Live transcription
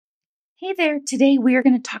Hey there. Today we are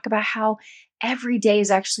going to talk about how every day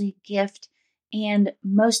is actually a gift, and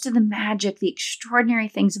most of the magic, the extraordinary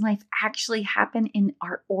things in life actually happen in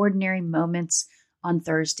our ordinary moments on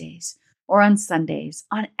Thursdays or on Sundays,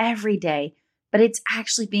 on every day, but it's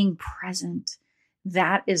actually being present.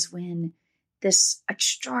 That is when this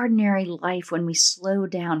extraordinary life, when we slow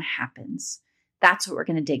down, happens. That's what we're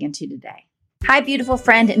going to dig into today. Hi, beautiful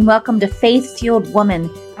friend, and welcome to Faith Fueled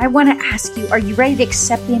Woman. I want to ask you, are you ready to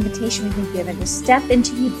accept the invitation we've been given to step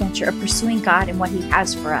into the adventure of pursuing God and what He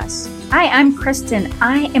has for us? Hi, I'm Kristen.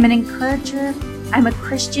 I am an encourager. I'm a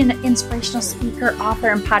Christian inspirational speaker,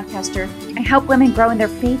 author, and podcaster. I help women grow in their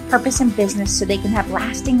faith, purpose, and business so they can have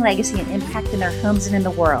lasting legacy and impact in their homes and in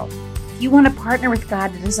the world. If you want to partner with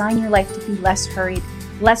God to design your life to be less hurried,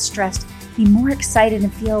 less stressed, be more excited,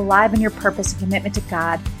 and feel alive in your purpose and commitment to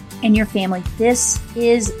God and your family, this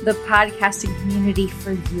is the podcasting community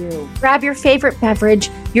for you. Grab your favorite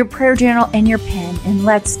beverage, your prayer journal, and your pen, and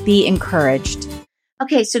let's be encouraged.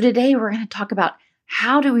 Okay, so today we're going to talk about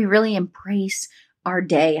how do we really embrace our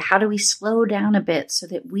day? How do we slow down a bit so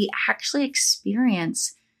that we actually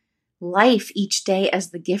experience life each day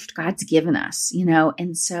as the gift God's given us,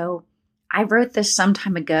 And so I wrote this some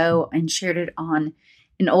time ago and shared it on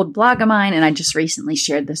an old blog of mine, and I just recently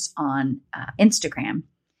shared this on Instagram.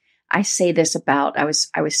 I say this about, I was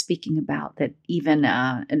speaking about that even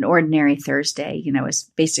an ordinary Thursday, is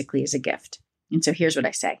basically as a gift. And so here's what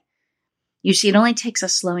I say. You see, it only takes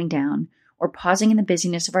us slowing down or pausing in the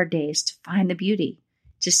busyness of our days to find the beauty,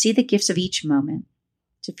 to see the gifts of each moment,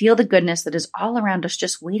 to feel the goodness that is all around us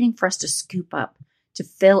just waiting for us to scoop up, to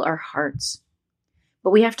fill our hearts.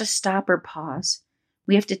 But we have to stop or pause.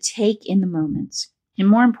 We have to take in the moments. And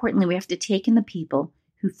more importantly, we have to take in the people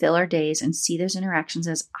who fill our days and see those interactions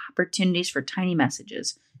as opportunities for tiny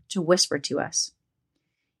messages to whisper to us.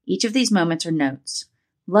 Each of these moments are notes,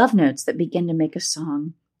 love notes that begin to make a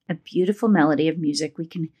song, a beautiful melody of music we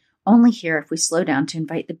can only hear if we slow down to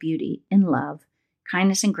invite the beauty and love,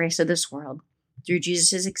 kindness and grace of this world through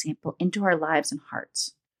Jesus' example into our lives and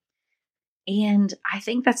hearts. And I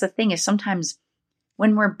think that's the thing is sometimes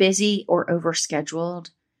when we're busy or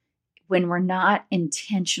overscheduled, when we're not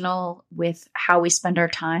intentional with how we spend our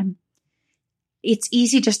time, it's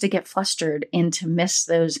easy just to get flustered and to miss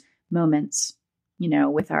those moments,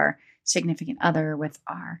 with our significant other, with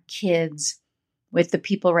our kids, with the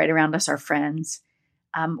people right around us, our friends,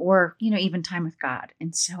 or, even time with God.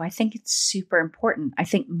 And so I think it's super important. I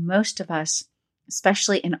think most of us,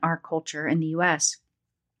 especially in our culture in the US,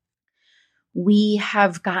 we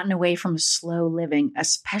have gotten away from slow living,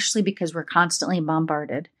 especially because we're constantly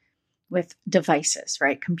bombarded with devices,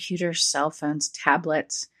 right? Computers, cell phones,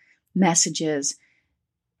 tablets, messages,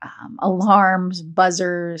 alarms,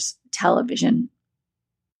 buzzers, television,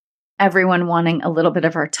 everyone wanting a little bit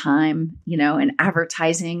of our time, and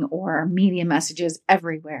advertising or media messages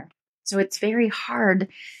everywhere. So it's very hard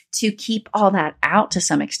to keep all that out to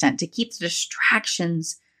some extent, to keep the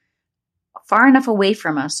distractions far enough away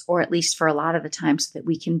from us, or at least for a lot of the time, so that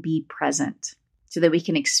we can be present, so that we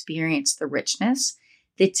can experience the richness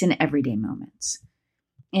that's in everyday moments.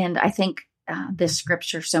 And I think this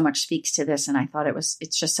scripture so much speaks to this. And I thought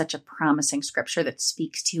it's just such a promising scripture that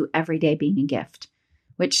speaks to every day being a gift,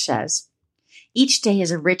 which says, each day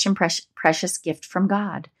is a rich and precious gift from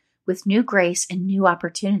God with new grace and new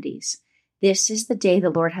opportunities. This is the day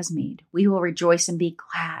the Lord has made. We will rejoice and be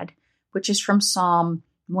glad, which is from Psalm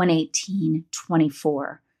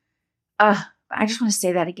 118:24. I just want to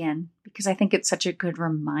say that again, because I think it's such a good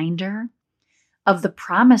reminder of the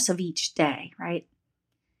promise of each day, right?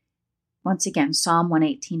 Once again, Psalm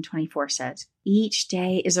 118:24 says, each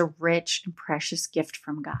day is a rich and precious gift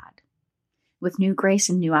from God with new grace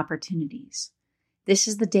and new opportunities. This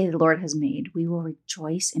is the day the Lord has made. We will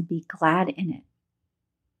rejoice and be glad in it.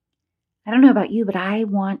 I don't know about you, but I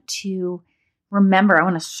want to remember, I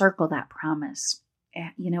want to circle that promise,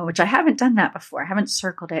 which I haven't done that before. I haven't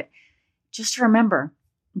circled it, just to remember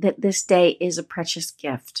that this day is a precious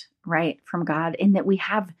gift, right, from God, and that we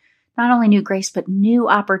have not only new grace, but new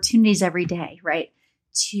opportunities every day, right,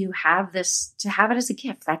 to have it as a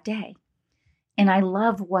gift that day. And I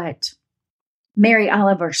love what Mary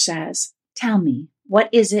Oliver says. Tell me, what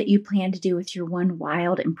is it you plan to do with your one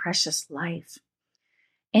wild and precious life?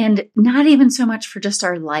 And not even so much for just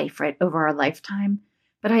our life, right, over our lifetime,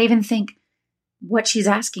 but I even think what she's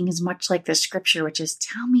asking is much like the scripture, which is,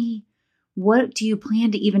 tell me, what do you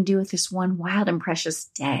plan to even do with this one wild and precious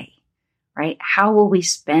day, right? How will we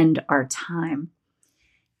spend our time?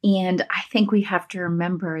 And I think we have to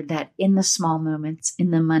remember that in the small moments,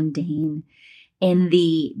 in the mundane, in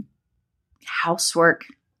the housework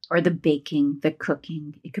or the baking, the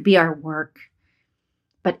cooking. It could be our work.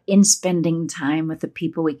 But in spending time with the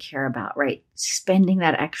people we care about, right? Spending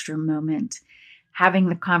that extra moment, having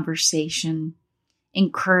the conversation,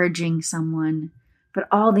 encouraging someone. But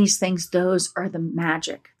all these things, those are the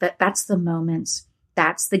magic. That's the moments.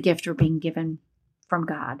 That's the gift we're being given from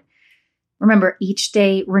God. Remember, each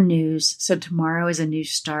day renews, so tomorrow is a new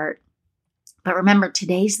start. But remember,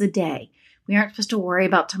 today's the day. We aren't supposed to worry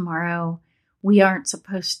about tomorrow. We aren't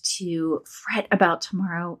supposed to fret about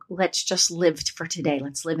tomorrow. Let's just live for today.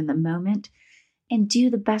 Let's live in the moment and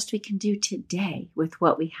do the best we can do today with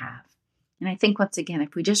what we have. And I think, once again,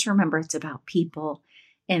 if we just remember it's about people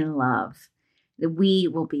and love, that we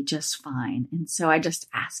will be just fine. And so I just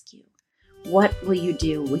ask you, what will you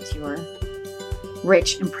do with your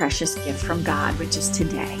rich and precious gift from God, which is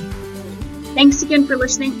today? Thanks again for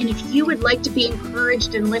listening. And if you would like to be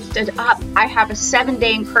encouraged and lifted up, I have a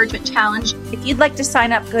 7-day encouragement challenge. If you'd like to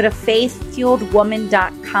sign up, go to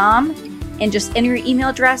faithfueledwoman.com and just enter your email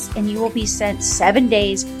address, and you will be sent 7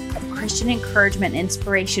 days of Christian encouragement and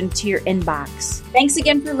inspiration to your inbox. Thanks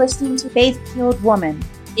again for listening to Faith Fueled Woman.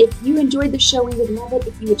 If you enjoyed the show, we would love it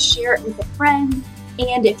if you would share it with a friend.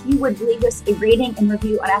 And if you would leave us a rating and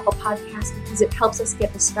review on Apple Podcasts, because it helps us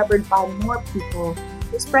get discovered by more people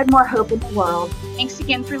to spread more hope in the world. Thanks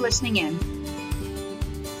again for listening in.